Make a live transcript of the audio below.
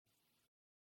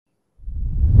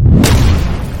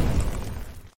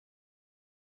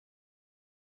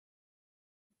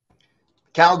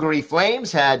Calgary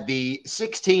Flames had the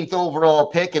 16th overall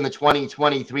pick in the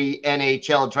 2023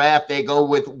 NHL draft. They go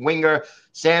with winger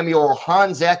Samuel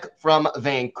Honzek from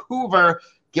Vancouver.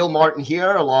 Gil Martin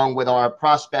here, along with our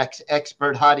prospects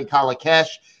expert Hadi Kalakesh.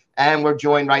 And we're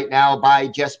joined right now by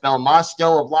Jess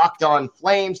Belmosto of Locked On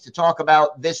Flames to talk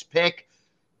about this pick.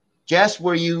 Jess,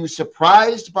 were you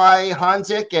surprised by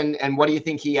Honzek, and what do you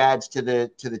think he adds to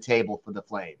the table for the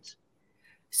Flames?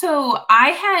 So I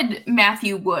had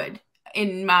Matthew Wood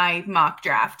in my mock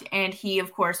draft, and he,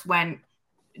 of course, went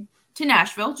to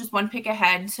Nashville, just one pick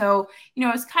ahead. So, I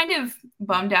was kind of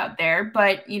bummed out there,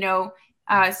 but,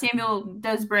 Samuel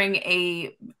does bring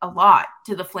a lot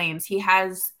to the Flames. He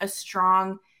has a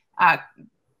strong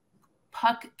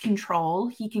puck control.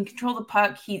 He can control the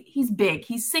puck. He's big.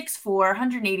 He's 6'4",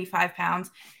 185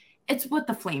 pounds. It's what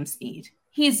the Flames need.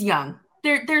 He's young.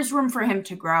 There's room for him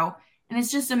to grow. And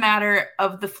it's just a matter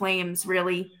of the Flames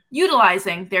really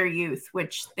utilizing their youth,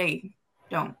 which they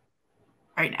don't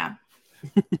right now.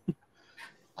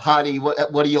 Hadi,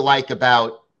 what do you like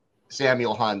about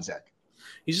Samuel Honzek?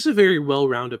 He's just a very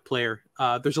well-rounded player.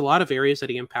 There's a lot of areas that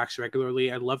he impacts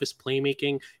regularly. I love his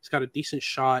playmaking. He's got a decent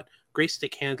shot, great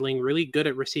stick handling, really good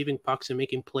at receiving pucks and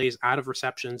making plays out of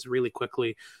receptions really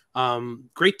quickly.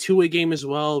 Great two-way game as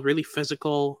well, really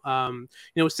physical.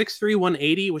 6'3",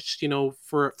 180, which,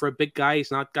 for a big guy,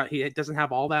 he doesn't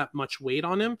have all that much weight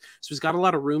on him. So he's got a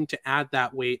lot of room to add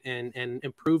that weight and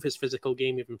improve his physical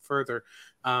game even further.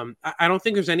 I don't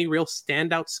think there's any real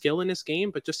standout skill in his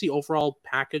game, but just the overall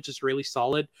package is really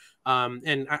solid.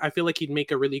 And I feel like he'd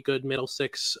make a really good middle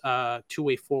six,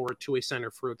 two-way forward, two-way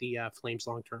center for the Flames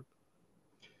long-term.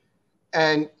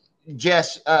 And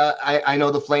Jess, I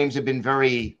know the Flames have been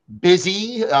very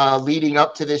busy leading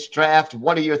up to this draft.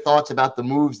 What are your thoughts about the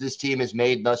moves this team has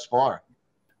made thus far?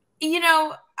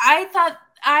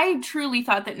 I truly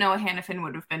thought that Noah Hanifin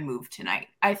would have been moved tonight.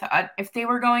 I thought if they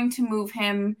were going to move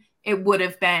him, it would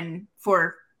have been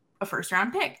for a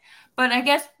first-round pick. But I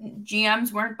guess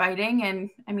GMs weren't biting,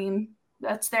 and,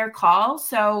 that's their call.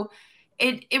 So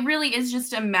it really is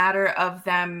just a matter of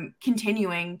them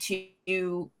continuing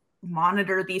to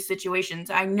monitor these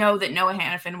situations. I know that Noah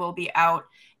Hanifin will be out,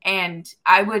 and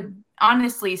I would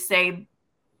honestly say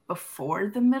before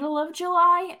the middle of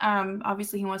July.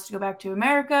 Obviously he wants to go back to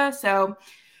America, so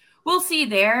we'll see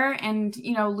there. And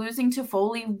losing to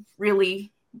Foley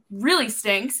really, really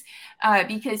stinks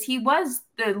because he was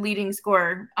the leading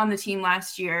scorer on the team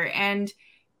last year, and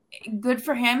good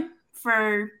for him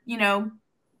for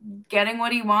getting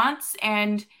what he wants.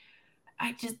 And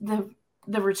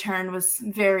the return was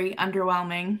very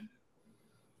underwhelming.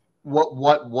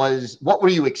 What were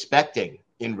you expecting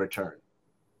in return?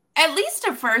 At least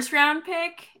a first round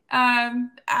pick. I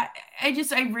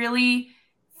really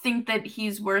think that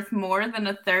he's worth more than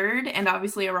a third, and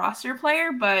obviously a roster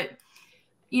player, but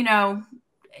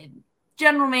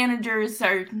general managers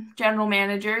are general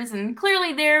managers, and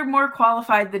clearly they're more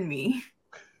qualified than me.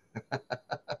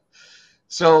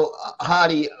 So,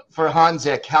 Hadi, for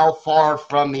Honzek, how far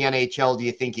from the NHL do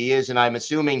you think he is? And I'm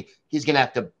assuming he's going to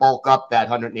have to bulk up that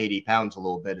 180 pounds a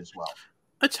little bit as well.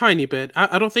 A tiny bit.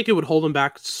 I don't think it would hold him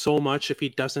back so much if he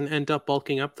doesn't end up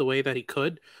bulking up the way that he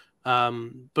could.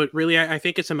 But really, I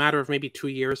think it's a matter of maybe 2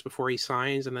 years before he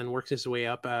signs and then works his way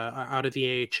up out of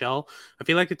the AHL. I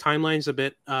feel like the timeline's a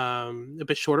bit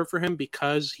shorter for him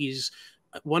because he's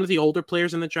one of the older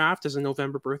players in the draft. Has a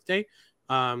November birthday.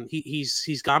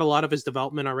 He's got a lot of his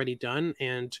development already done,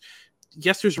 and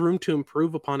yes, there's room to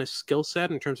improve upon his skill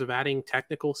set in terms of adding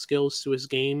technical skills to his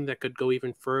game that could go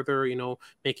even further,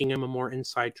 making him a more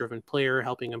inside-driven player,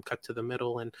 helping him cut to the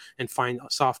middle and find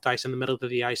soft ice in the middle of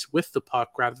the ice with the puck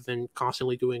rather than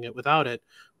constantly doing it without it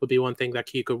would be one thing that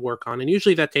he could work on. And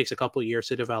usually that takes a couple of years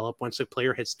to develop. Once a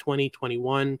player hits 20,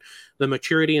 21, the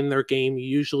maturity in their game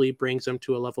usually brings them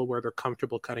to a level where they're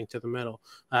comfortable cutting to the middle,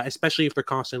 especially if they're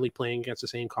constantly playing against the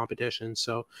same competition.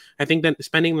 So I think that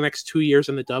spending the next 2 years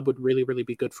in the dub would really, really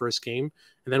be good for his game.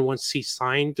 And then once he's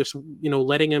signed, just,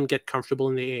 letting him get comfortable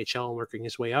in the AHL and working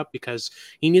his way up, because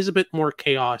he needs a bit more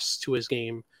chaos to his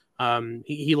game.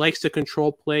 He likes to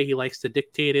control play. He likes to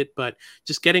dictate it, but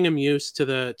just getting him used to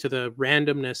the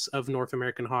randomness of North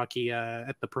American hockey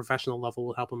at the professional level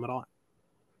will help him a lot.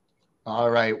 All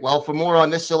right. Well, for more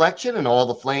on this selection and all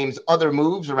the Flames' other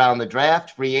moves around the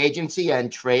draft, free agency,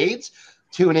 and trades,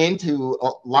 tune in to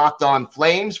Locked On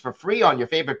Flames for free on your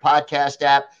favorite podcast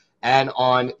app and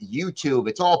on YouTube.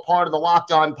 It's all part of the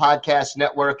Locked On Podcast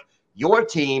Network, your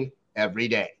team every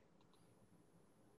day.